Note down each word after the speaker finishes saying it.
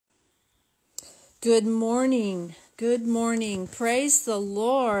Good morning. Good morning. Praise the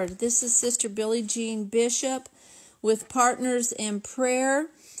Lord. This is Sister Billie Jean Bishop with Partners in Prayer,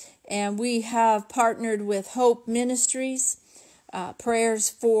 and we have partnered with Hope Ministries, prayers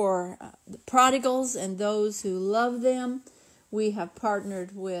for the prodigals and those who love them. We have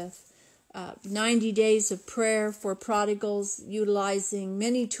partnered with 90 days of prayer for prodigals, utilizing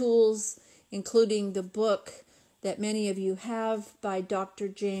many tools, including the book that many of you have by Dr.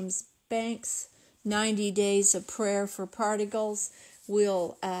 James Banks, 90 Days of Prayer for Prodigals.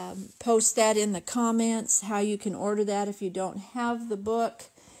 We'll post that in the comments, how you can order that if you don't have the book.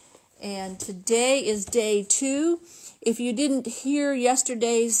 And today is day 2. If you didn't hear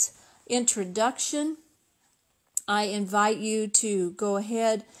yesterday's introduction, I invite you to go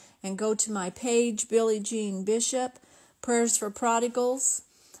ahead and go to my page, Billie Jean Bishop, Prayers for Prodigals,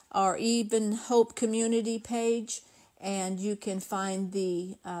 our Even Hope Community page, and you can find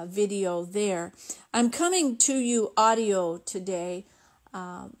the video there. I'm coming to you audio today.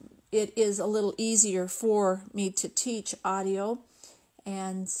 It is a little easier for me to teach audio.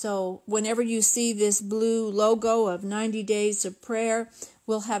 And so whenever you see this blue logo of 90 Days of Prayer,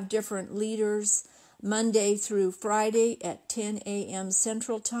 we'll have different leaders Monday through Friday at 10 a.m.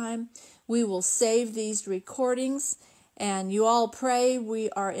 Central Time. We will save these recordings. And you all pray.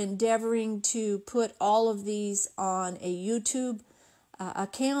 We are endeavoring to put all of these on a YouTube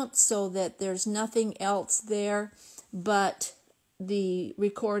account so that there's nothing else there but the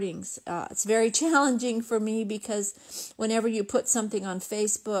recordings. It's very challenging for me because whenever you put something on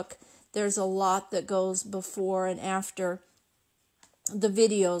Facebook, there's a lot that goes before and after the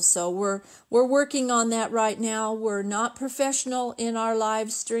videos. So we're working on that right now. We're not professional in our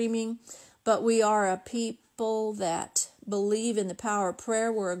live streaming, but we are a people that believe in the power of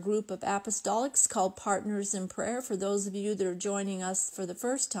prayer. We're a group of apostolics called Partners in Prayer. For those of you that are joining us for the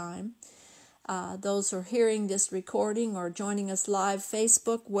first time, those who are hearing this recording or joining us live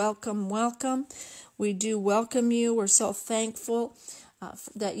Facebook, welcome, welcome. We do welcome you. We're so thankful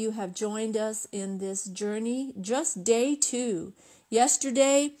that you have joined us in this journey. Just day 2.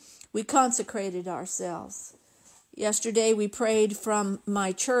 Yesterday, we consecrated ourselves. Yesterday, we prayed from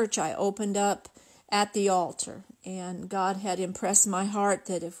my church. I opened up at the altar, and God had impressed my heart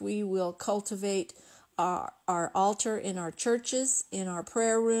that if we will cultivate our altar in our churches, in our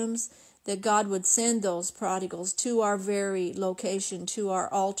prayer rooms, that God would send those prodigals to our very location, to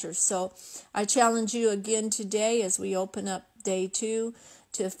our altar. So I challenge you again today as we open up day 2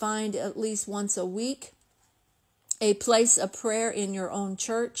 to find at least once a week a place of prayer in your own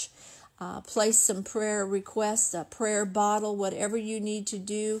church. Place some prayer requests, a prayer bottle, whatever you need to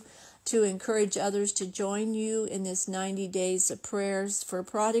do to encourage others to join you in this 90 days of prayers for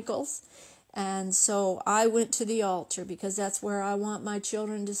prodigals. And so I went to the altar because that's where I want my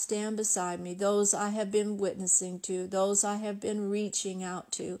children to stand beside me, those I have been witnessing to, those I have been reaching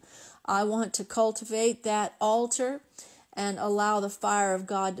out to. I want to cultivate that altar and allow the fire of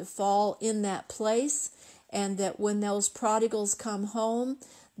God to fall in that place, and that when those prodigals come home,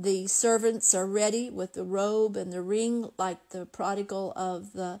 the servants are ready with the robe and the ring like the prodigal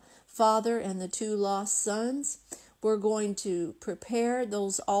of the father and the 2 lost sons. We're going to prepare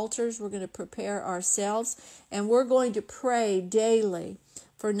those altars. We're going to prepare ourselves, and we're going to pray daily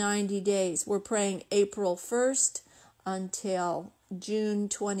for 90 days. We're praying April 1st until June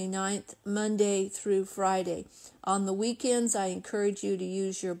 29th, Monday through Friday. On the weekends, I encourage you to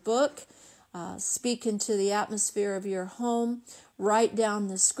use your book, speak into the atmosphere of your home, write down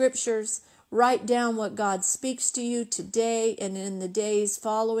the scriptures, write down what God speaks to you today and in the days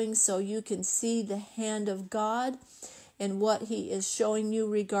following so you can see the hand of God and what He is showing you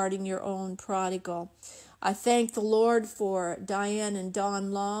regarding your own prodigal. I thank the Lord for Diane and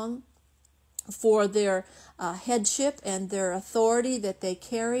Don Long, for their headship and their authority that they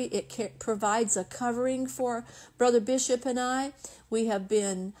carry. It provides a covering for Brother Bishop and I. We have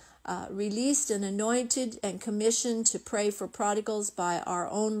been released and anointed and commissioned to pray for prodigals by our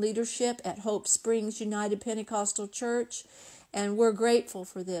own leadership at Hope Springs United Pentecostal Church, and we're grateful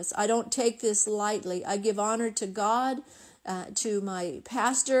for this. I don't take this lightly. I give honor to God, to my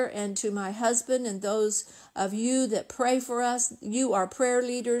pastor, and to my husband, and those of you that pray for us. You are prayer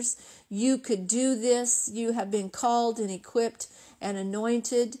leaders. You could do this. You have been called and equipped and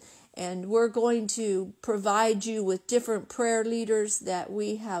anointed. And we're going to provide you with different prayer leaders that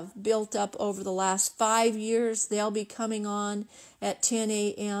we have built up over the last 5 years. They'll be coming on at 10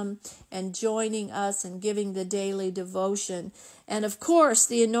 a.m. and joining us and giving the daily devotion. And of course,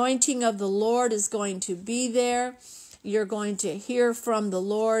 the anointing of the Lord is going to be there. You're going to hear from the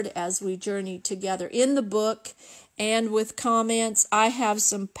Lord as we journey together in the book. and with comments. I have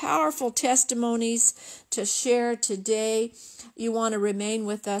some powerful testimonies to share today. You want to remain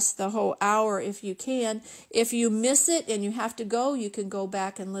with us the whole hour if you can. If you miss it and you have to go, you can go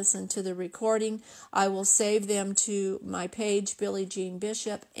back and listen to the recording. I will save them to my page, Billie Jean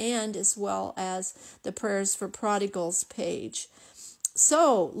Bishop, and as well as the Prayers for Prodigals page.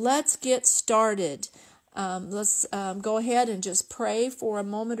 So let's get started. Let's go ahead and just pray for a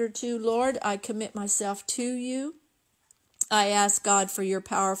moment or two. Lord, I commit myself to you. I ask God for your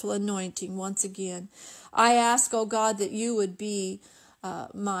powerful anointing once again. I ask, oh God, that you would be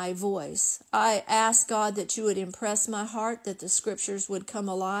my voice. I ask, God, that you would impress my heart, that the scriptures would come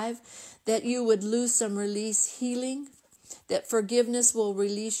alive, that you would loose and release healing, that forgiveness will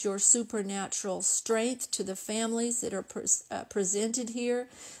release your supernatural strength to the families that are presented here,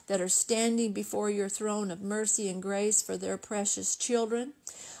 that are standing before your throne of mercy and grace for their precious children.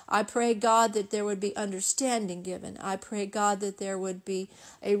 I pray, God, that there would be understanding given. I pray, God, that there would be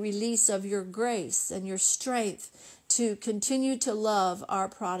a release of your grace and your strength to continue to love our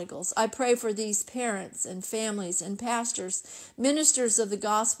prodigals. I pray for these parents and families and pastors, ministers of the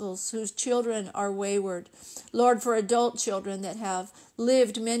gospels whose children are wayward. Lord, for adult children that have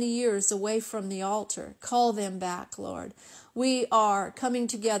lived many years away from the altar, call them back, Lord. We are coming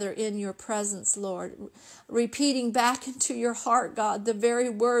together in your presence, Lord, repeating back into your heart, God, the very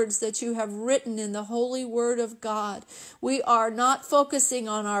words that you have written in the holy word of God. We are not focusing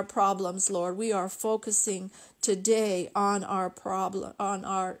on our problems, Lord. We are focusing today on our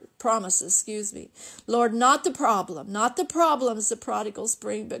promises, Lord, not the problems the prodigals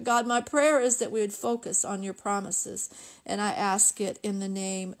bring, but God, my prayer is that we would focus on your promises, and I ask it in the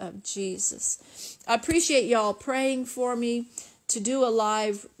name of Jesus. I appreciate y'all praying for me. To do a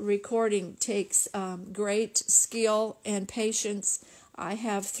live recording takes great skill and patience. I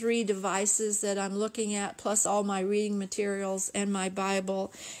have 3 devices that I'm looking at, plus all my reading materials and my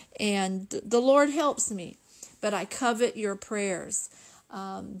Bible, and the Lord helps me. But I covet your prayers.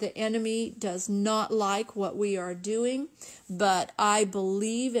 The enemy does not like what we are doing, but I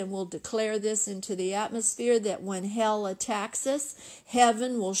believe and will declare this into the atmosphere that when hell attacks us,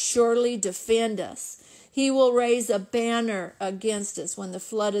 heaven will surely defend us. He will raise a banner against us when the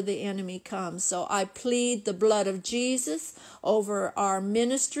flood of the enemy comes. So I plead the blood of Jesus over our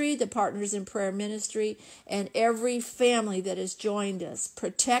ministry, the Partners in Prayer ministry, and every family that has joined us.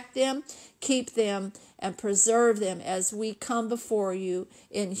 Protect them, keep them, and preserve them as we come before you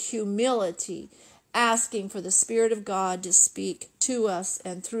in humility, asking for the Spirit of God to speak to us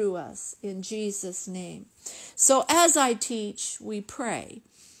and through us in Jesus' name. So as I teach, we pray.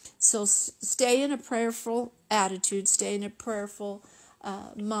 So stay in a prayerful attitude, stay in a prayerful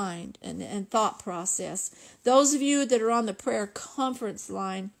mind and thought process. Those of you that are on the prayer conference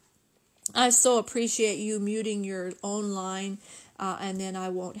line, I so appreciate you muting your own line, and then I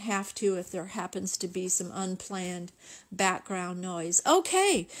won't have to if there happens to be some unplanned background noise.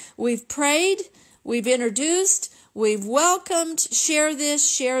 Okay, we've prayed, we've introduced, we've welcomed. Share this,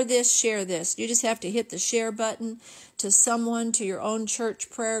 share this, share this. You just have to hit the share button to someone, to your own church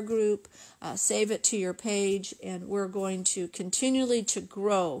prayer group. Save it to your page, and we're going to continually to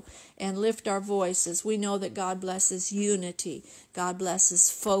grow and lift our voices. We know that God blesses unity. God blesses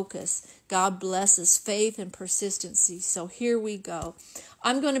focus. God blesses faith and persistency. So here we go.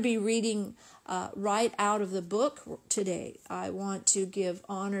 I'm going to be reading right out of the book today. I want to give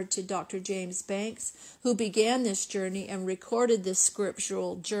honor to Dr. James Banks, who began this journey and recorded this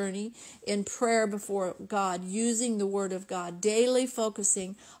scriptural journey in prayer before God, using the Word of God, daily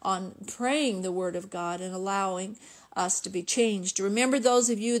focusing on praying the Word of God and allowing us to be changed. Remember those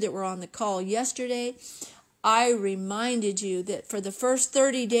of you that were on the call yesterday, I reminded you that for the first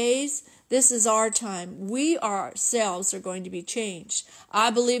 30 days, this is our time. We ourselves are going to be changed.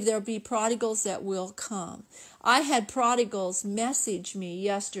 I believe there will be prodigals that will come. I had prodigals message me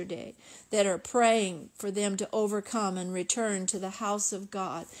yesterday that are praying for them to overcome and return to the house of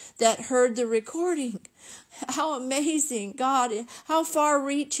God, that heard the recording. How amazing, God, how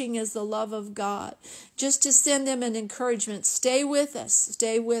far-reaching is the love of God. Just to send them an encouragement, stay with us,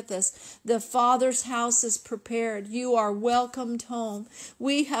 stay with us. The Father's house is prepared. You are welcomed home.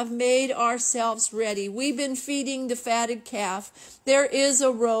 We have made ourselves ready. We've been feeding the fatted calf. There is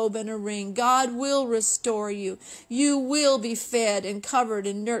a robe and a ring. God will restore you. You will be fed and covered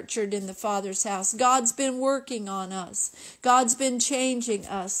and nurtured in the Father's house. God's been working on us. God's been changing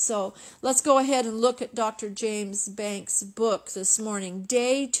us. So let's go ahead and look at Dr. James Banks' book this morning,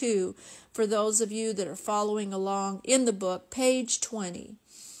 Day 2, for those of you that are following along in the book, page 20.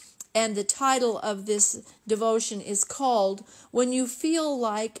 And the title of this devotion is called, When You Feel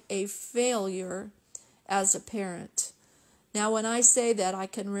Like a Failure as a parent. Now, when I say that, I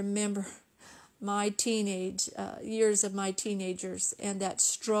can remember my years of my teenagers and that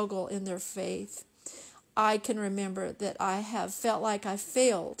struggle in their faith. I can remember that I have felt like I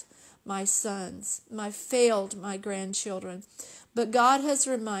failed my sons, failed my grandchildren. But God has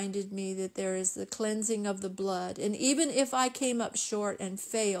reminded me that there is the cleansing of the blood. And even if I came up short and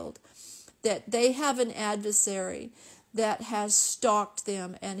failed, that they have an adversary that has stalked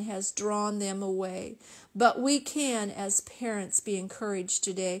them and has drawn them away. But we can, as parents, be encouraged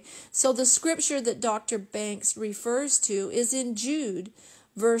today. So the scripture that Dr. Banks refers to is in Jude,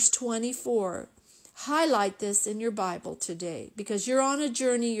 verse 24. Highlight this in your Bible today, because you're on a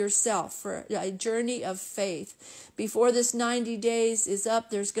journey yourself, for a journey of faith. Before this 90 days is up,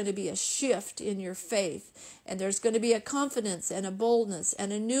 there's going to be a shift in your faith, and there's going to be a confidence and a boldness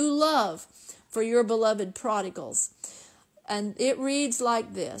and a new love for your beloved prodigals. And it reads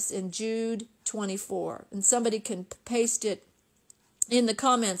like this in Jude 24, and somebody can paste it in the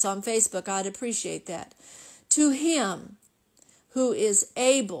comments on Facebook. I'd appreciate that. To him who is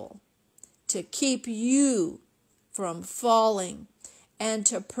able to keep you from falling and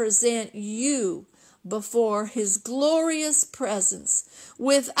to present you before his glorious presence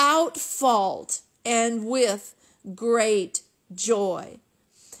without fault and with great joy.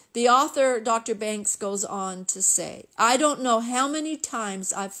 The author, Dr. Banks, goes on to say, I don't know how many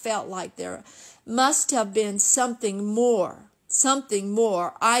times I've felt like there must have been something more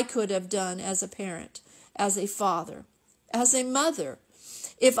I could have done as a parent, as a father, as a mother,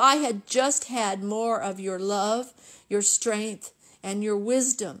 if I had just had more of your love, your strength, and your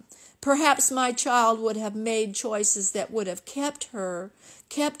wisdom. Perhaps my child would have made choices that would have kept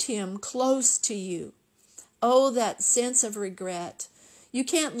him close to you. Oh, that sense of regret. You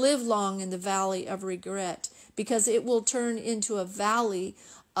can't live long in the valley of regret, because it will turn into a valley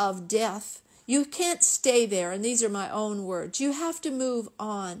of death. You can't stay there, and these are my own words. You have to move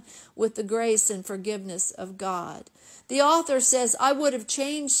on with the grace and forgiveness of God. The author says, I would have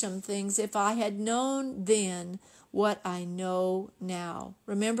changed some things if I had known then what I know now.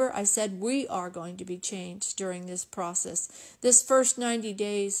 Remember, I said we are going to be changed during this process. This first 90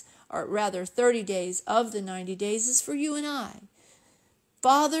 days, or rather 30 days of the 90 days, is for you and I.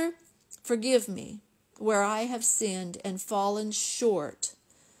 Father, forgive me where I have sinned and fallen short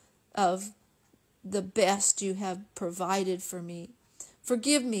of the best you have provided for me.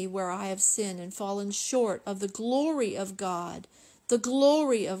 Forgive me where I have sinned and fallen short of the glory of God. The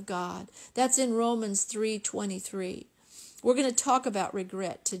glory of God. That's in Romans 3:23. We're going to talk about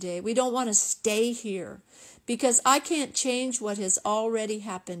regret today. We don't want to stay here, because I can't change what has already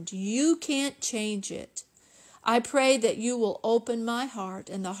happened. You can't change it. I pray that you will open my heart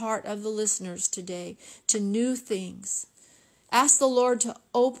and the heart of the listeners today to new things. Ask the Lord to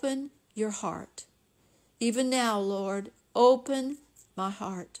open your heart. Even now, Lord, open my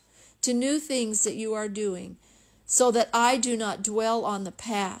heart to new things that you are doing, so that I do not dwell on the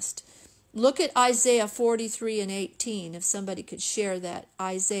past. Look at Isaiah 43:18, if somebody could share that.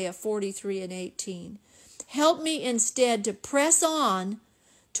 Isaiah 43:18. Help me instead to press on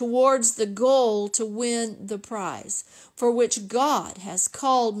towards the goal to win the prize, for which God has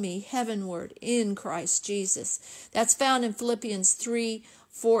called me heavenward in Christ Jesus. That's found in Philippians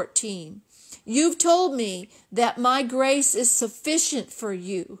 3:14. You've told me that my grace is sufficient for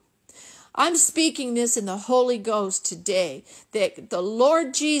you. I'm speaking this in the Holy Ghost today, that the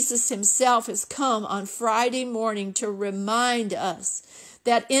Lord Jesus himself has come on Friday morning to remind us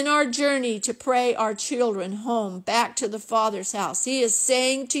that in our journey to pray our children home back to the Father's house, he is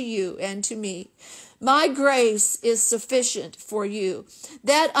saying to you and to me, my grace is sufficient for you.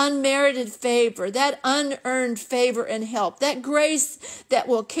 That unmerited favor, that unearned favor and help, that grace that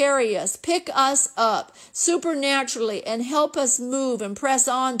will carry us, pick us up supernaturally and help us move and press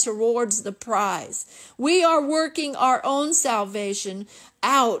on towards the prize. We are working our own salvation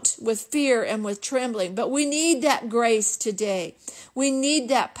out with fear and with trembling, but we need that grace today. We need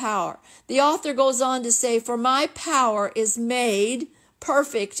that power. The author goes on to say, for my power is made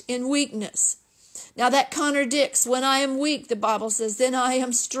perfect in weakness. Now that contradicts, when I am weak, the Bible says, then I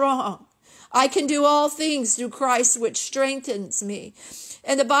am strong. I can do all things through Christ which strengthens me.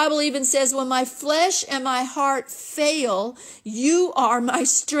 And the Bible even says, when my flesh and my heart fail, you are my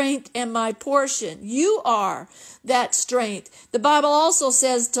strength and my portion. You are that strength. The Bible also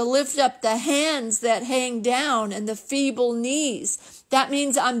says to lift up the hands that hang down and the feeble knees. That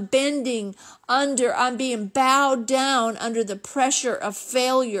means I'm bending under, I'm being bowed down under the pressure of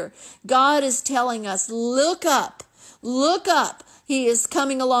failure. God is telling us, look up, look up. He is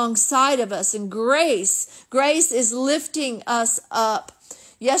coming alongside of us, and grace is lifting us up.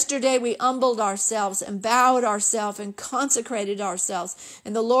 Yesterday we humbled ourselves and bowed ourselves and consecrated ourselves.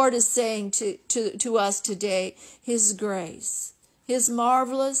 And the Lord is saying to us today, His grace, His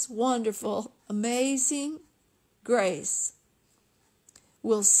marvelous, wonderful, amazing grace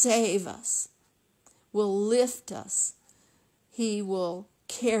will save us, will lift us. He will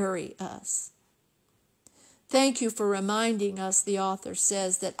carry us. Thank you for reminding us, the author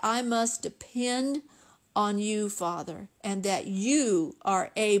says, that I must depend on you, Father, and that you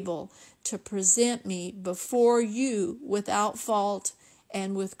are able to present me before you without fault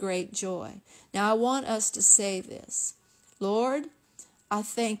and with great joy. Now I want us to say this. Lord, I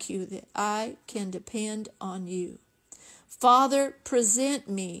thank you that I can depend on you. Father, present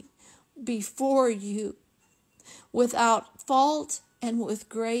me before you without fault and with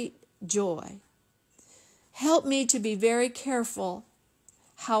great joy. Help me to be very careful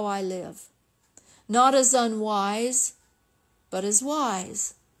how I live, not as unwise, but as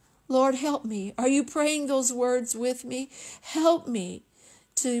wise. Lord, help me. Are you praying those words with me? Help me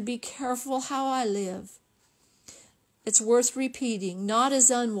to be careful how I live. It's worth repeating, not as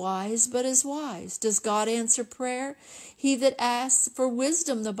unwise, but as wise. Does God answer prayer? He that asks for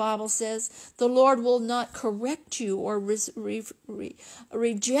wisdom, the Bible says, the Lord will not correct you or reject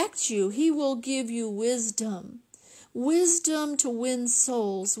you. He will give you wisdom. Wisdom to win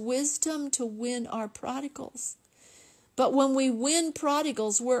souls. Wisdom to win our prodigals. But when we win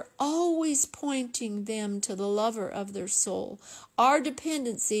prodigals, we're always pointing them to the lover of their soul. Our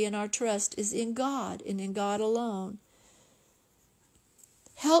dependency and our trust is in God and in God alone.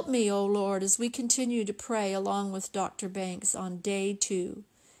 Help me, O Lord, as we continue to pray along with Dr. Banks on day 2.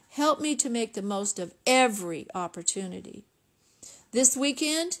 Help me to make the most of every opportunity. This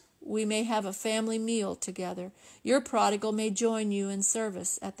weekend, we may have a family meal together. Your prodigal may join you in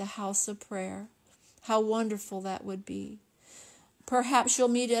service at the house of prayer. How wonderful that would be. Perhaps you'll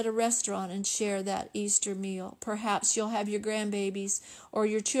meet at a restaurant and share that Easter meal. Perhaps you'll have your grandbabies or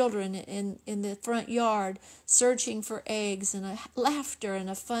your children in the front yard searching for eggs and laughter and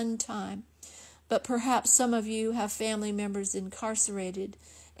a fun time. But perhaps some of you have family members incarcerated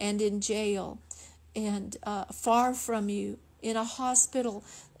and in jail and far from you, in a hospital,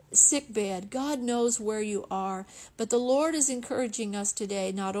 sick bed. God knows where you are. But the Lord is encouraging us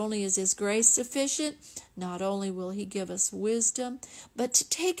today. Not only is His grace sufficient, not only will He give us wisdom, but to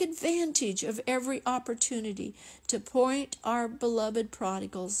take advantage of every opportunity to point our beloved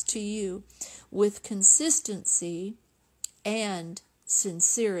prodigals to you with consistency and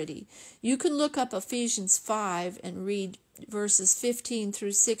sincerity. You can look up Ephesians 5 and read verses 15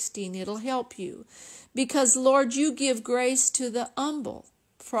 through 16. It'll help you. Because, Lord, you give grace to the humble.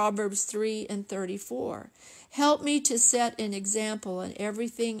 Proverbs 3 and 34. Help me to set an example in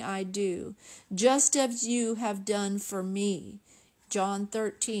everything I do, just as you have done for me. John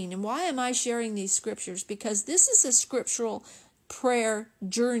 13. And why am I sharing these scriptures? Because this is a scriptural prayer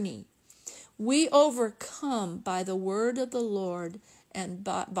journey. We overcome by the word of the Lord and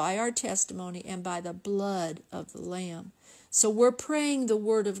by our testimony and by the blood of the Lamb. So we're praying the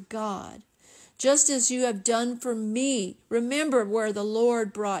word of God. Just as you have done for me, remember where the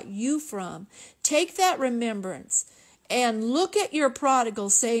Lord brought you from. Take that remembrance and look at your prodigal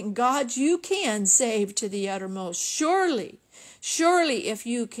saying, God, you can save to the uttermost. Surely, if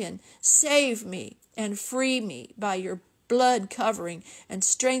you can save me and free me by your blood covering and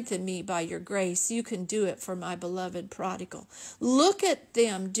strengthen me by your grace, you can do it for my beloved prodigal. Look at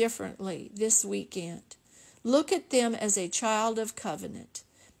them differently this weekend. Look at them as a child of covenant.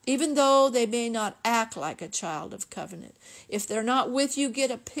 Even though they may not act like a child of covenant. If they're not with you,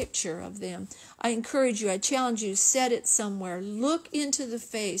 get a picture of them. I encourage you, I challenge you, set it somewhere. Look into the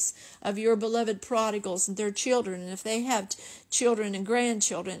face of your beloved prodigals and their children, and if they have children and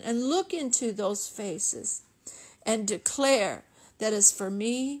grandchildren, and look into those faces and declare that as for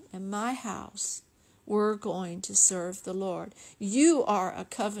me and my house, we're going to serve the Lord. You are a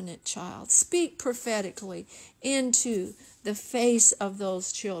covenant child. Speak prophetically into the face of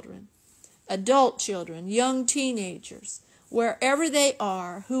those children, adult children, young teenagers, wherever they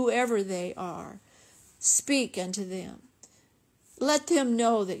are, whoever they are, speak unto them. Let them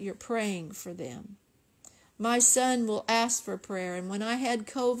know that you're praying for them. My son will ask for prayer, and when I had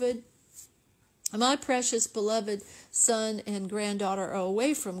COVID, my precious beloved son and granddaughter are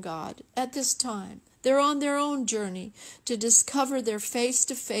away from God at this time. They're on their own journey to discover their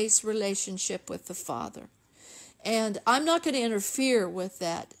face-to-face relationship with the Father. And I'm not going to interfere with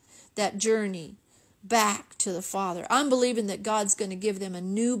that journey back to the Father. I'm believing that God's going to give them a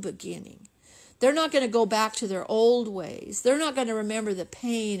new beginning, They're not going to go back to their old ways. They're not going to remember the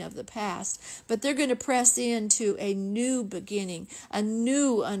pain of the past, but they're going to press into a new beginning, a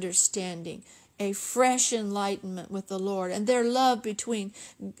new understanding, a fresh enlightenment with the Lord. And their love between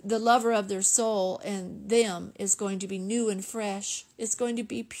the lover of their soul and them is going to be new and fresh. It's going to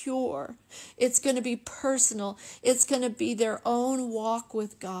be pure. It's going to be personal. It's going to be their own walk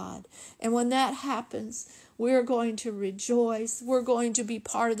with God. And when that happens, we're going to rejoice. We're going to be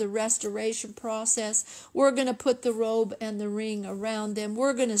part of the restoration process. We're going to put the robe and the ring around them.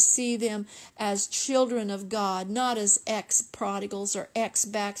 We're going to see them as children of God, not as ex-prodigals or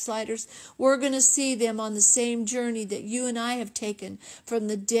ex-backsliders. We're going to see them on the same journey that you and I have taken from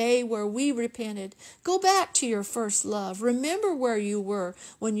the day where we repented. Go back to your first love. Remember where you were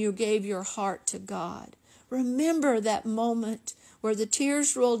when you gave your heart to God. Remember that moment where the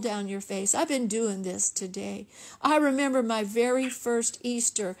tears rolled down your face. I've been doing this today. I remember my very first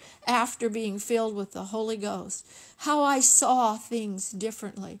Easter after being filled with the Holy Ghost, how I saw things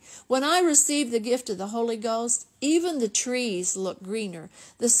differently. When I received the gift of the Holy Ghost, even the trees looked greener.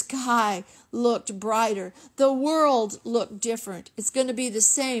 The sky looked brighter. The world looked different. It's going to be the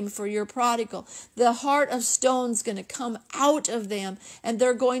same for your prodigal. The heart of stone's going to come out of them, and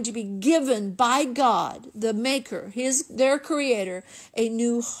they're going to be given by God, the Maker, their Creator, a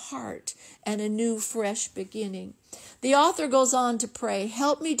new heart and a new fresh beginning. The author goes on to pray,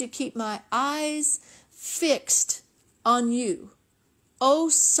 help me to keep my eyes fixed on you, O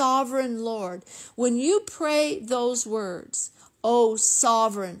sovereign Lord. When you pray those words, O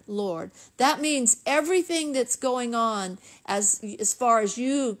sovereign Lord, that means everything that's going on as far as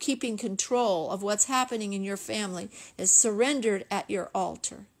you keeping control of what's happening in your family is surrendered at your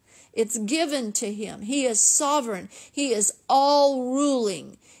altar. It's given to him. He is sovereign. He is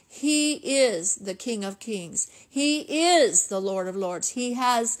all-ruling. He is the King of Kings. He is the Lord of Lords. He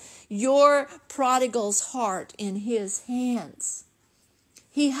has your prodigal's heart in his hands.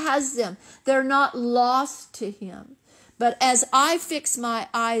 He has them. They're not lost to him. But as I fix my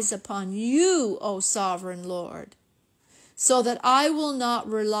eyes upon you, O sovereign Lord, so that I will not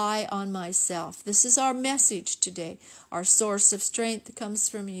rely on myself. This is our message today. Our source of strength comes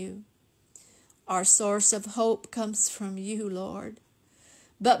from you. Our source of hope comes from you, Lord.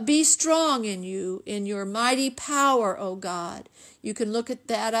 But be strong in you, in your mighty power, O God. You can look at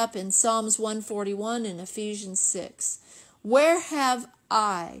that up in Psalms 141 and Ephesians 6. Where have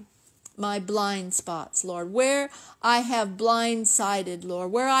I my blind spots, Lord? Where I have blindsided,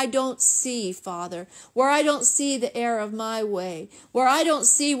 Lord, where I don't see, Father, where I don't see the error of my way, where I don't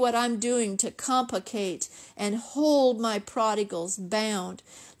see what I'm doing to complicate and hold my prodigals bound.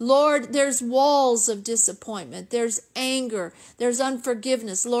 Lord, there's walls of disappointment. There's anger. There's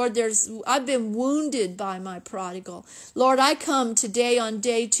unforgiveness. Lord, I've been wounded by my prodigal. Lord, I come today on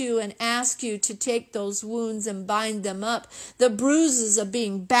day 2 and ask you to take those wounds and bind them up. The bruises of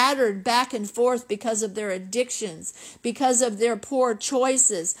being battered back and forth because of their addictions, because of their poor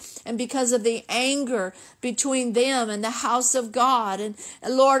choices, and because of the anger between them and the house of God. And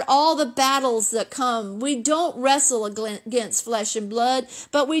Lord, all the battles that come, we don't wrestle against flesh and blood,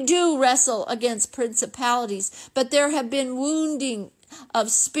 but we do wrestle against principalities. But there have been wounding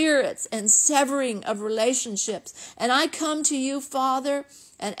of spirits and severing of relationships. And I come to you, Father,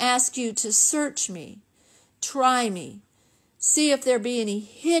 and ask you to search me, try me, see if there be any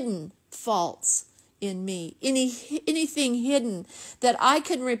hidden faults in me, anything hidden that I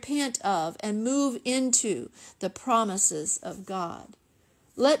can repent of and move into the promises of God.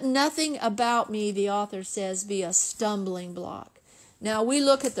 Let nothing about me, the author says, be a stumbling block. Now, we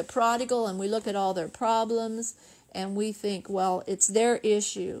look at the prodigal and we look at all their problems and we think, well, it's their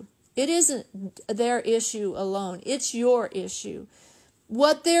issue. It isn't their issue alone. It's your issue.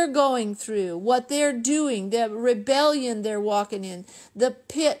 What they're going through, what they're doing, the rebellion they're walking in, the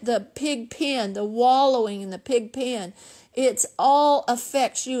pit, the pig pen, the wallowing in the pig pen, it all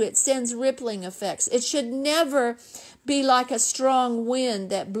affects you. It sends rippling effects. It should never be like a strong wind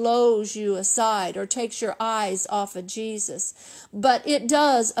that blows you aside or takes your eyes off of Jesus. But it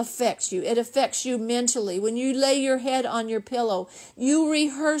does affect you. It affects you mentally. When you lay your head on your pillow, you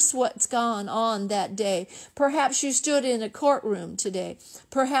rehearse what's gone on that day. Perhaps you stood in a courtroom today.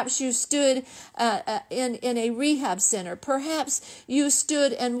 Perhaps you stood in a rehab center. Perhaps you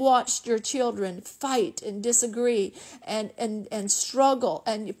stood and watched your children fight and disagree and struggle.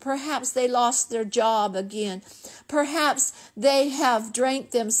 And perhaps they lost their job again. Perhaps they have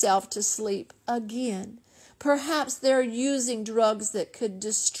drank themselves to sleep again. Perhaps they're using drugs that could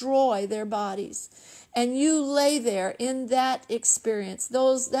destroy their bodies. And you lay there in that experience,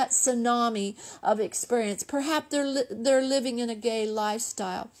 that tsunami of experience. Perhaps they're living in a gay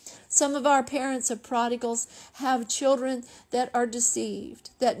lifestyle. Some of our parents of prodigals have children that are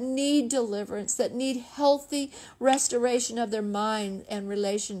deceived, that need deliverance, that need healthy restoration of their mind and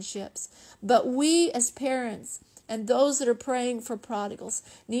relationships. But we as parents and those that are praying for prodigals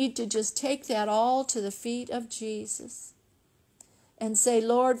need to just take that all to the feet of Jesus and say,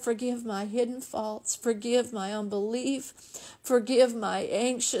 Lord, forgive my hidden faults, forgive my unbelief, forgive my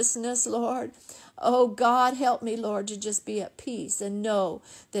anxiousness, Lord. Oh, God, help me, Lord, to just be at peace and know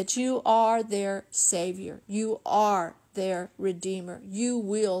that you are their Savior. You are their Redeemer. You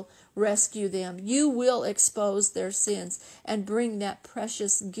will rescue them. You will expose their sins and bring that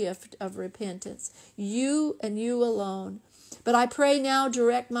precious gift of repentance. You and you alone. But I pray now,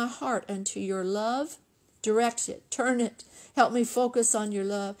 direct my heart unto your love. Direct it. Turn it. Help me focus on your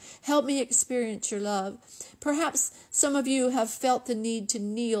love. Help me experience your love. Perhaps some of you have felt the need to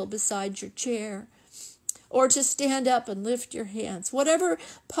kneel beside your chair or to stand up and lift your hands. Whatever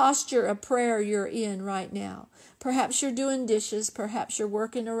posture of prayer you're in right now. Perhaps you're doing dishes. Perhaps you're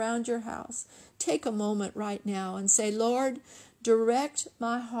working around your house. Take a moment right now and say, Lord, direct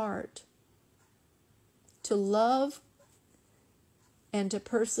my heart to love and to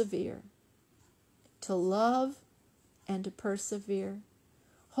persevere. To love and to persevere.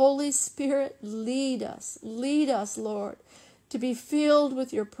 Holy Spirit, lead us, Lord, to be filled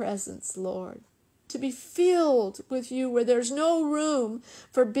with your presence, Lord, to be filled with you where there's no room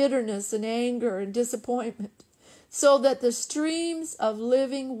for bitterness and anger and disappointment, so that the streams of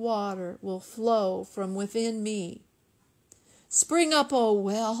living water will flow from within me. Spring up, O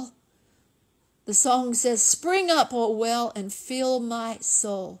well. The song says, spring up, O well, and fill my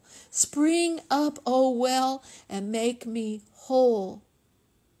soul. Spring up, O well, and make me whole.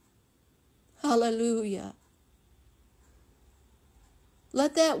 Hallelujah.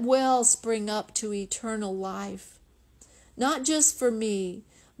 Let that well spring up to eternal life, not just for me,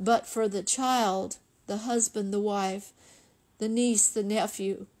 but for the child, the husband, the wife, the niece, the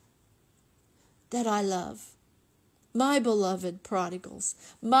nephew that I love. My beloved prodigals,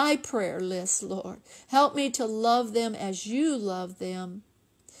 my prayer list, Lord. Help me to love them as you love them,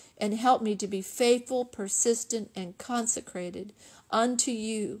 and help me to be faithful, persistent, and consecrated unto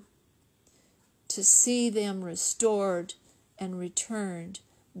you, to see them restored and returned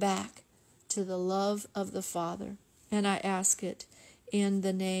back to the love of the Father. And I ask it in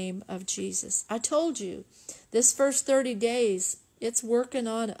the name of Jesus. I told you, this first 30 days, it's working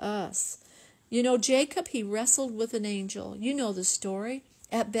on us. You know, Jacob, he wrestled with an angel. You know the story.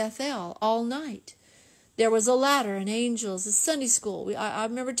 At Bethel all night. There was a ladder and angels. It's Sunday school. I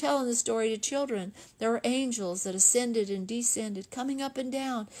remember telling the story to children. There were angels that ascended and descended, coming up and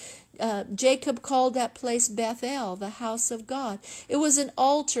down. Jacob called that place Bethel, the house of God. It was an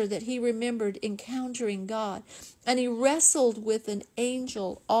altar that he remembered encountering God. And he wrestled with an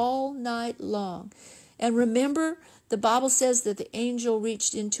angel all night long. And remember, the Bible says that the angel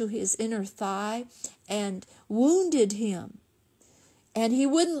reached into his inner thigh and wounded him. And he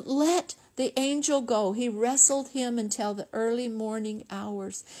wouldn't let the angel go. He wrestled him until the early morning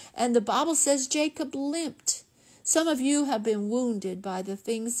hours. And the Bible says Jacob limped. Some of you have been wounded by the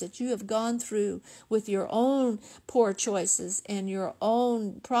things that you have gone through with your own poor choices and your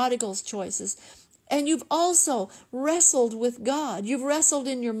own prodigal's choices. And you've also wrestled with God. You've wrestled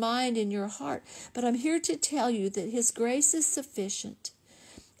in your mind, in your heart. But I'm here to tell you that His grace is sufficient.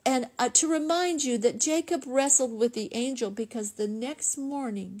 And to remind you that Jacob wrestled with the angel because the next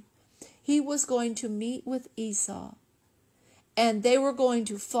morning he was going to meet with Esau. And they were going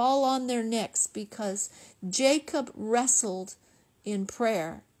to fall on their necks because Jacob wrestled in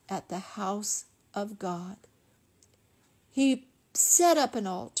prayer at the house of God. He set up an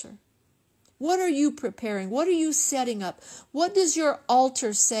altar. What are you preparing? What are you setting up? What does your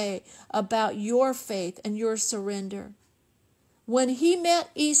altar say about your faith and your surrender? When he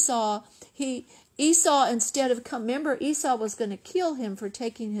met Esau, Esau, instead of remember, Esau was going to kill him for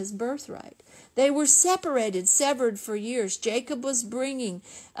taking his birthright. They were separated, severed for years. Jacob was bringing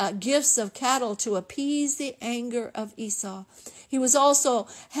gifts of cattle to appease the anger of Esau. He was also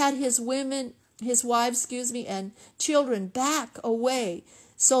had his wives, and children back away,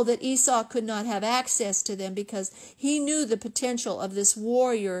 so that Esau could not have access to them, because he knew the potential of this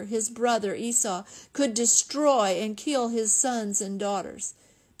warrior, his brother Esau, could destroy and kill his sons and daughters.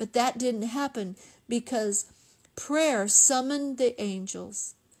 But that didn't happen because prayer summoned the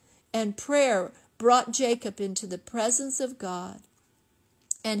angels, and prayer brought Jacob into the presence of God,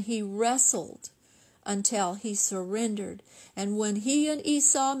 and he wrestled until he surrendered. And when he and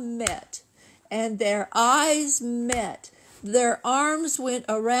Esau met, and their eyes met, their arms went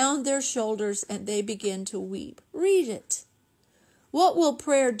around their shoulders, and they began to weep. Read it. What will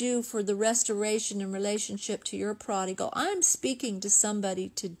prayer do for the restoration and relationship to your prodigal? I'm speaking to somebody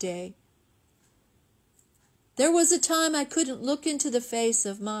today. There was a time I couldn't look into the face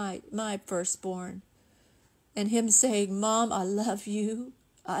of my firstborn and him saying, Mom, I love you.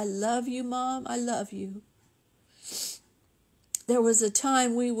 I love you, Mom. I love you. There was a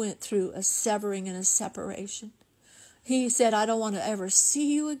time we went through a severing and a separation. He said, I don't want to ever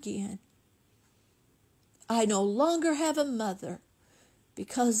see you again. I no longer have a mother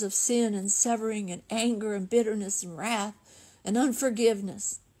because of sin and severing and anger and bitterness and wrath and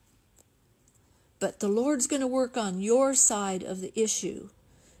unforgiveness. But the Lord's going to work on your side of the issue.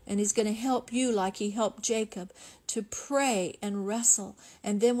 And he's going to help you like he helped Jacob to pray and wrestle.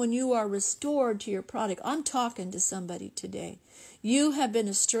 And then when you are restored to your prodigal, I'm talking to somebody today. You have been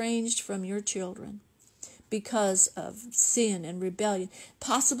estranged from your children because of sin and rebellion,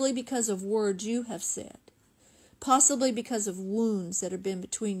 possibly because of words you have said, possibly because of wounds that have been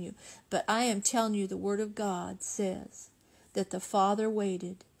between you. But I am telling you, the Word of God says that the Father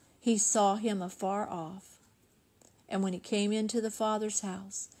waited. He saw him afar off. And when he came into the Father's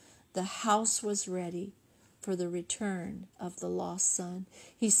house, the house was ready for the return of the lost son.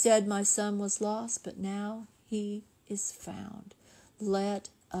 He said, my son was lost, but now he is found. Let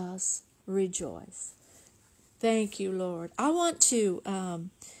us rejoice. Thank you, Lord. I want to,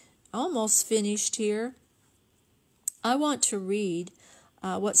 almost finished here. I want to read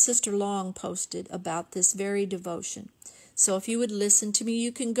what Sister Long posted about this very devotion. So if you would listen to me,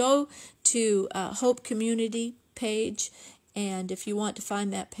 you can go to Hope Community page, and if you want to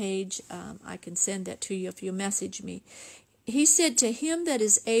find that page, I can send that to you if you message me. He said, to him that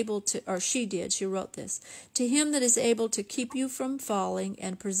is able to, or she wrote this, to him that is able to keep you from falling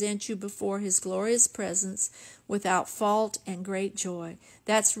and present you before his glorious presence without fault and great joy.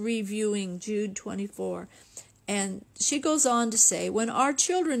 That's reviewing Jude 24. And she goes on to say, when our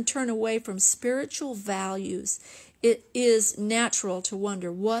children turn away from spiritual values, it is natural to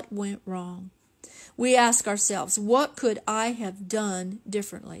wonder what went wrong. We ask ourselves, what could I have done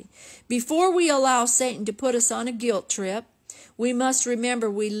differently? Before we allow Satan to put us on a guilt trip, we must remember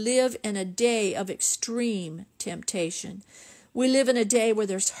we live in a day of extreme temptation. We live in a day where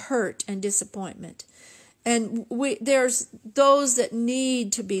there's hurt and disappointment. And there's those that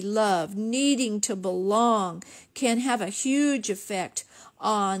need to be loved, needing to belong, can have a huge effect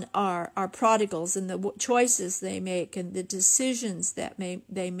on our prodigals and the choices they make and the decisions that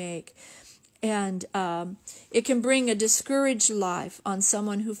they make. And it can bring a discouraged life on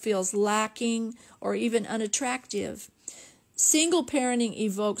someone who feels lacking or even unattractive. Single parenting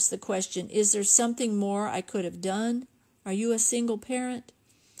evokes the question, is there something more I could have done? Are you a single parent?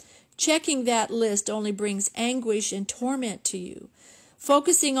 Checking that list only brings anguish and torment to you.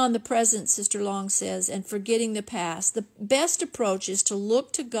 Focusing on the present, Sister Long says, and forgetting the past. The best approach is to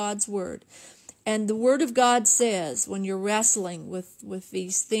look to God's Word. And the Word of God says, when you're wrestling with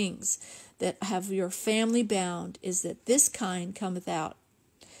these things that have your family bound, is that this kind cometh out,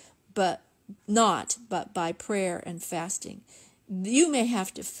 but by prayer and fasting. You may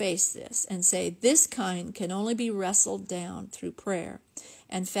have to face this and say, this kind can only be wrestled down through prayer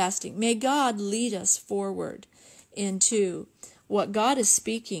and fasting. May God lead us forward into what God is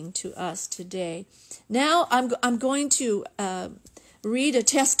speaking to us today. Now I'm going to read a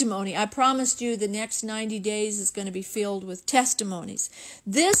testimony. I promised you the next 90 days is going to be filled with testimonies.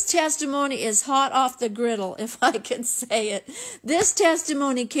 This testimony is hot off the griddle, if I can say it. This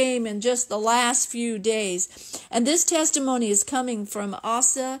testimony came in just the last few days. And this testimony is coming from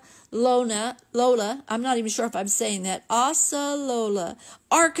Lola, I'm not even sure if I'm saying that, Lola,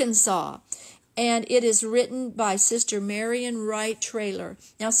 Arkansas. And it is written by Sister Marion Wright Traylor.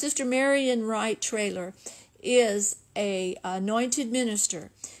 Now, Sister Marion Wright Traylor is a anointed minister.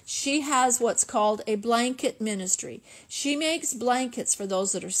 She has what's called a blanket ministry. She makes blankets for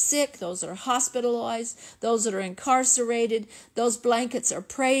those that are sick, those that are hospitalized, those that are incarcerated. Those blankets are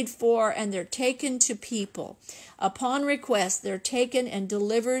prayed for and they're taken to people. Upon request, they're taken and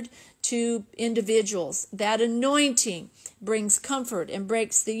delivered to individuals. That anointing brings comfort and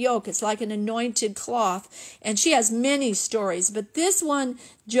breaks the yoke. It's like an anointed cloth. And she has many stories, but this one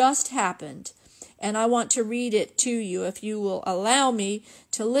just happened. And I want to read it to you if you will allow me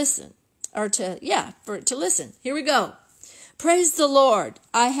to listen. To listen. Here we go. Praise the Lord.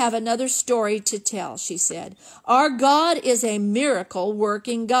 I have another story to tell, she said. Our God is a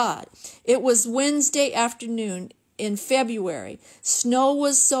miracle-working God. It was Wednesday afternoon in February. Snow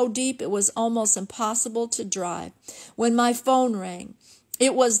was so deep it was almost impossible to drive. When my phone rang,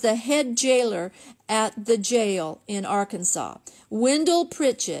 it was the head jailer at the jail in Arkansas, Wendell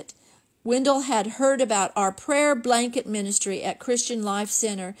Pritchett. Wendell had heard about our prayer blanket ministry at Christian Life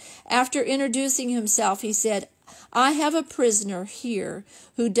Center. After introducing himself, he said, "I have a prisoner here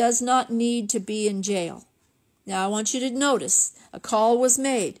who does not need to be in jail." Now, I want you to notice, a call was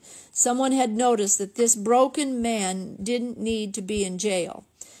made. Someone had noticed that this broken man didn't need to be in jail.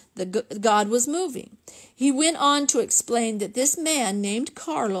 God was moving. He went on to explain that this man named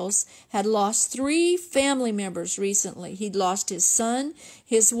Carlos had lost 3 family members recently. He'd lost his son,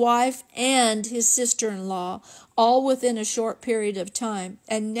 his wife, and his sister-in-law, all within a short period of time.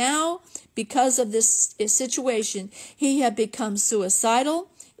 And now, because of this situation, he had become suicidal,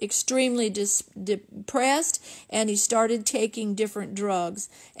 extremely depressed, and he started taking different drugs.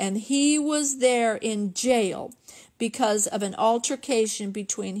 And he was there in jail because of an altercation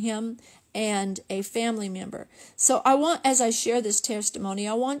between him and a family member. So as I share this testimony,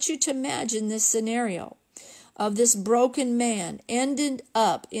 I want you to imagine this scenario of this broken man ended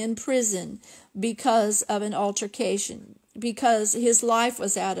up in prison because of an altercation, because his life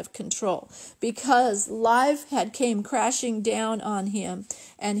was out of control, because life had came crashing down on him,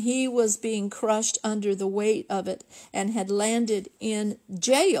 and he was being crushed under the weight of it and had landed in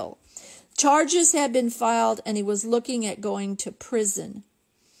jail. Charges had been filed, and he was looking at going to prison.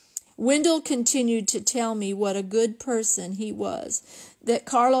 Wendell continued to tell me what a good person he was, that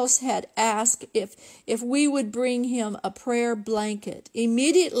Carlos had asked if we would bring him a prayer blanket.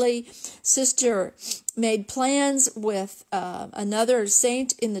 Immediately, Sister made plans with another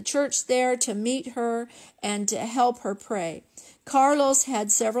saint in the church there to meet her and to help her pray. Carlos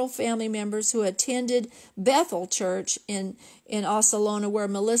had several family members who attended Bethel Church in Osalona, where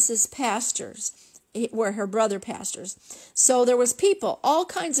Melissa's pastors, where her brother pastors. So there was people, all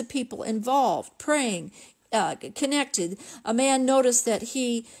kinds of people involved, praying, connected. A man noticed that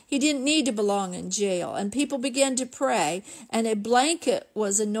he didn't need to belong in jail, and people began to pray, and a blanket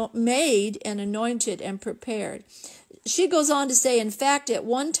was made and anointed and prepared. She goes on to say, in fact, at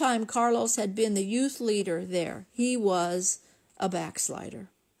one time Carlos had been the youth leader there. He was a backslider.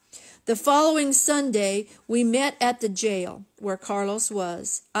 The following Sunday, we met at the jail where Carlos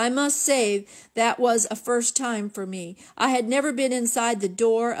was. I must say that was a first time for me. I had never been inside the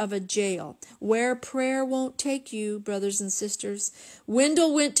door of a jail, where prayer won't take you, brothers and sisters.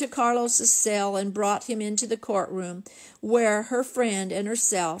 Wendell went to Carlos's cell and brought him into the courtroom, where her friend and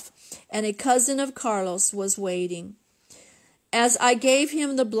herself and a cousin of Carlos was waiting. As I gave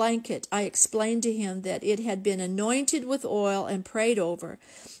him the blanket, I explained to him that it had been anointed with oil and prayed over.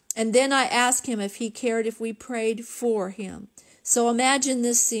 And then I asked him if he cared if we prayed for him. So imagine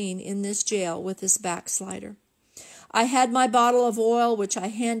this scene in this jail with this backslider. I had my bottle of oil, which I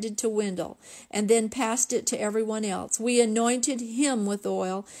handed to Wendell, and then passed it to everyone else. We anointed him with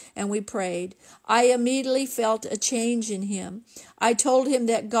oil, and we prayed. I immediately felt a change in him. I told him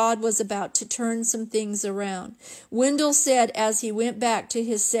that God was about to turn some things around. Wendell said as he went back to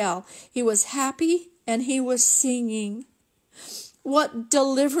his cell, he was happy and he was singing. What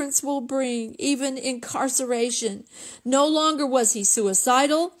deliverance will bring, even incarceration. No longer was he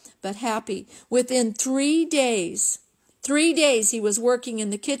suicidal, but happy. Within 3 days he was working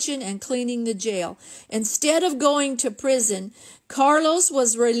in the kitchen and cleaning the jail. Instead of going to prison, Carlos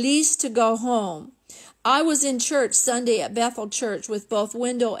was released to go home. I was in church Sunday at Bethel Church with both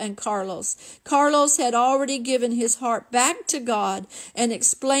Wendell and Carlos. Carlos had already given his heart back to God and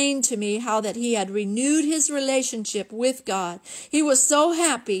explained to me how that he had renewed his relationship with God. He was so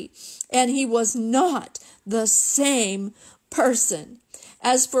happy, and he was not the same person.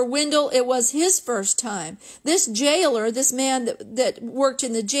 As for Wendell, it was his first time. This jailer, this man that worked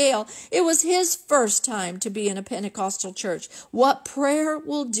in the jail, it was his first time to be in a Pentecostal church. What prayer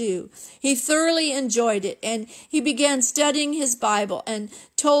will do. He thoroughly enjoyed it, and he began studying his Bible and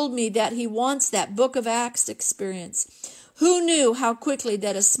told me that he wants that Book of Acts experience. Who knew how quickly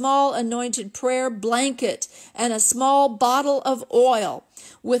that a small anointed prayer blanket and a small bottle of oil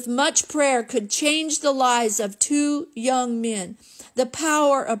with much prayer could change the lives of 2 young men? The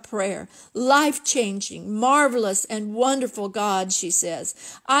power of prayer, life-changing, marvelous, and wonderful God, she says.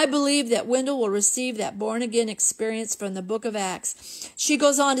 I believe that Wendell will receive that born-again experience from the book of Acts. She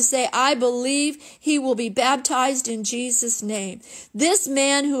goes on to say, I believe he will be baptized in Jesus' name. This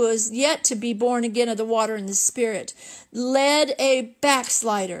man who is yet to be born again of the water and the Spirit led a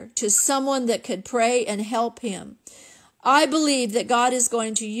backslider to someone that could pray and help him. I believe that God is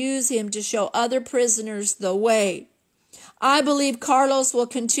going to use him to show other prisoners the way. I believe Carlos will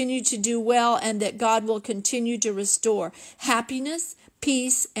continue to do well and that God will continue to restore happiness,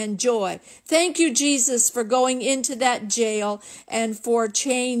 peace, and joy. Thank you, Jesus, for going into that jail and for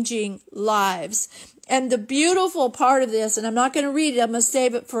changing lives. And the beautiful part of this, and I'm not going to read it, I'm going to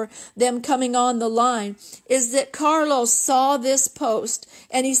save it for them coming on the line, is that Carlos saw this post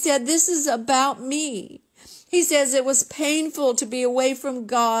and he said, this is about me. He says it was painful to be away from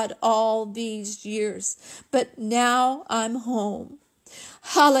God all these years, but now I'm home.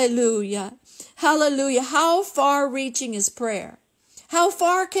 Hallelujah. Hallelujah. How far-reaching is prayer? How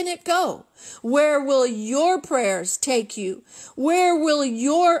far can it go? Where will your prayers take you? Where will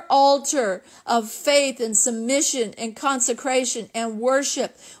your altar of faith and submission and consecration and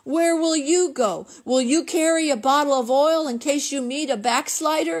worship, where will you go? Will you carry a bottle of oil in case you meet a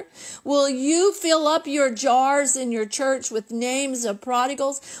backslider? Will you fill up your jars in your church with names of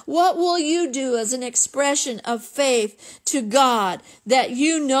prodigals? What will you do as an expression of faith to God that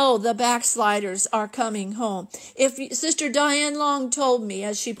you know the backsliders are coming home? Sister Diane Long told me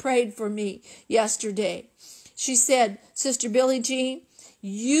as she prayed for me yesterday, she said, Sister Billie Jean,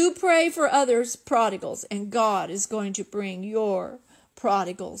 you pray for others prodigals and God is going to bring your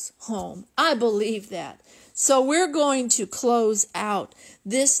prodigals home. I believe that. So we're going to close out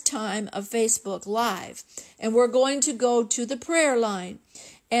this time of Facebook Live and we're going to go to the prayer line.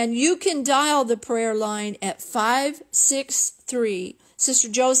 And you can dial the prayer line at 563. Sister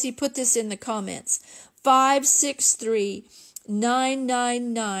Josie put this in the comments.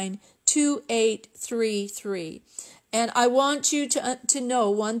 563-999-2833. And I want you to know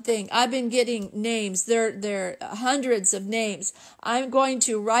one thing. I've been getting names. There are hundreds of names. I'm going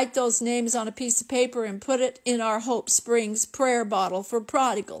to write those names on a piece of paper and put it in our Hope Springs prayer bottle for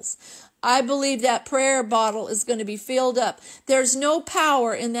prodigals. I believe that prayer bottle is going to be filled up. There's no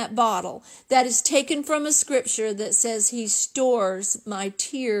power in that bottle. That is taken from a scripture that says he stores my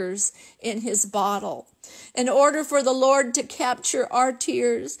tears in his bottle. In order for the Lord to capture our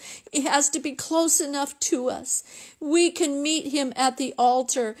tears, he has to be close enough to us. We can meet him at the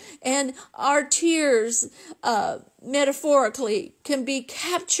altar, and our tears, metaphorically, can be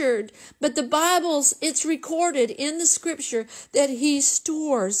captured. But the Bible's, it's recorded in the scripture that he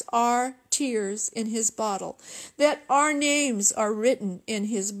stores our tears in his bottle, that our names are written in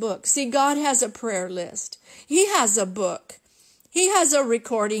his book. See, God has a prayer list. He has a book. He has a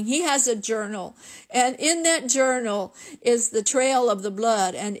recording. He has a journal. And in that journal is the trail of the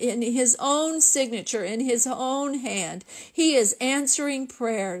blood. And in his own signature, in his own hand, he is answering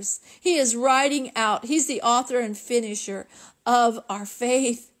prayers. He is writing out. He's the author and finisher of our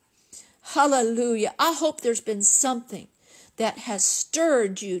faith. Hallelujah. I hope there's been something that has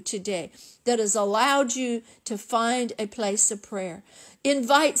stirred you today, that has allowed you to find a place of prayer.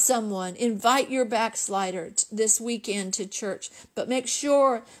 Invite someone, invite your backslider this weekend to church, but make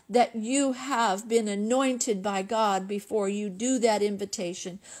sure that you have been anointed by God before you do that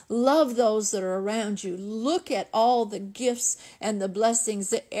invitation. Love those that are around you. Look at all the gifts and the blessings,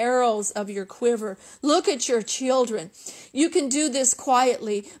 the arrows of your quiver. Look at your children. You can do this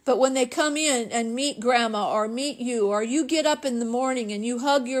quietly, but when they come in and meet grandma or meet you, or you get up in the morning and you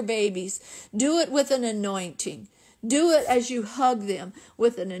hug your babies, do it with an anointing. Do it as you hug them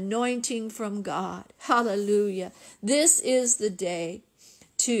with an anointing from God. Hallelujah. This is the day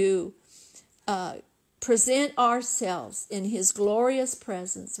to present ourselves in his glorious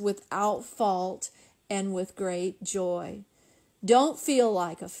presence without fault and with great joy. Don't feel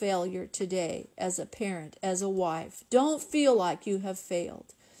like a failure today as a parent, as a wife. Don't feel like you have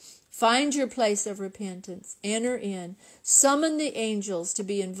failed. Find your place of repentance. Enter in. Summon the angels to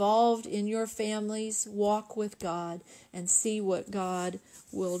be involved in your family's walk with God and see what God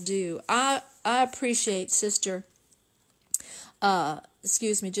will do. I appreciate Sister,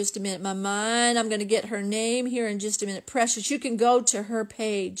 excuse me just a minute, my mind, I'm going to get her name here in just a minute. Precious, you can go to her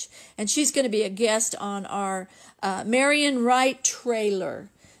page, and she's going to be a guest on our Marion Wright trailer.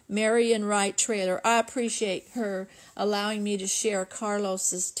 Marion Wright trailer. I appreciate her allowing me to share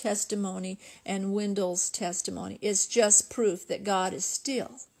Carlos's testimony and Wendell's testimony. It's just proof that God is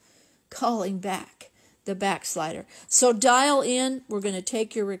still calling back the backslider. So dial in. We're going to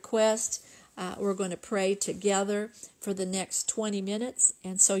take your request. We're going to pray together for the next 20 minutes.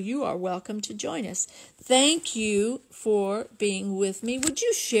 And so you are welcome to join us. Thank you for being with me. Would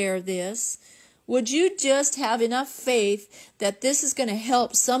you share this? Would you just have enough faith that this is going to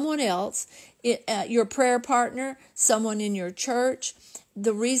help someone else, your prayer partner, someone in your church?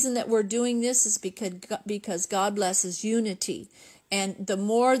 The reason that we're doing this is because God blesses unity And the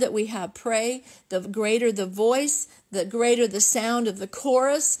more that we have pray, the greater the voice, the greater the sound of the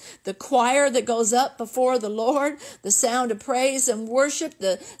chorus, the choir that goes up before the Lord, the sound of praise and worship,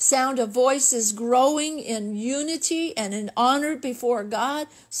 the sound of voices growing in unity and in honor before God.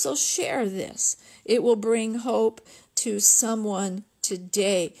 So share this. It will bring hope to someone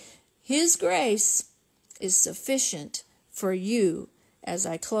today. His grace is sufficient for you as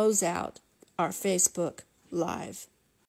I close out our Facebook Live.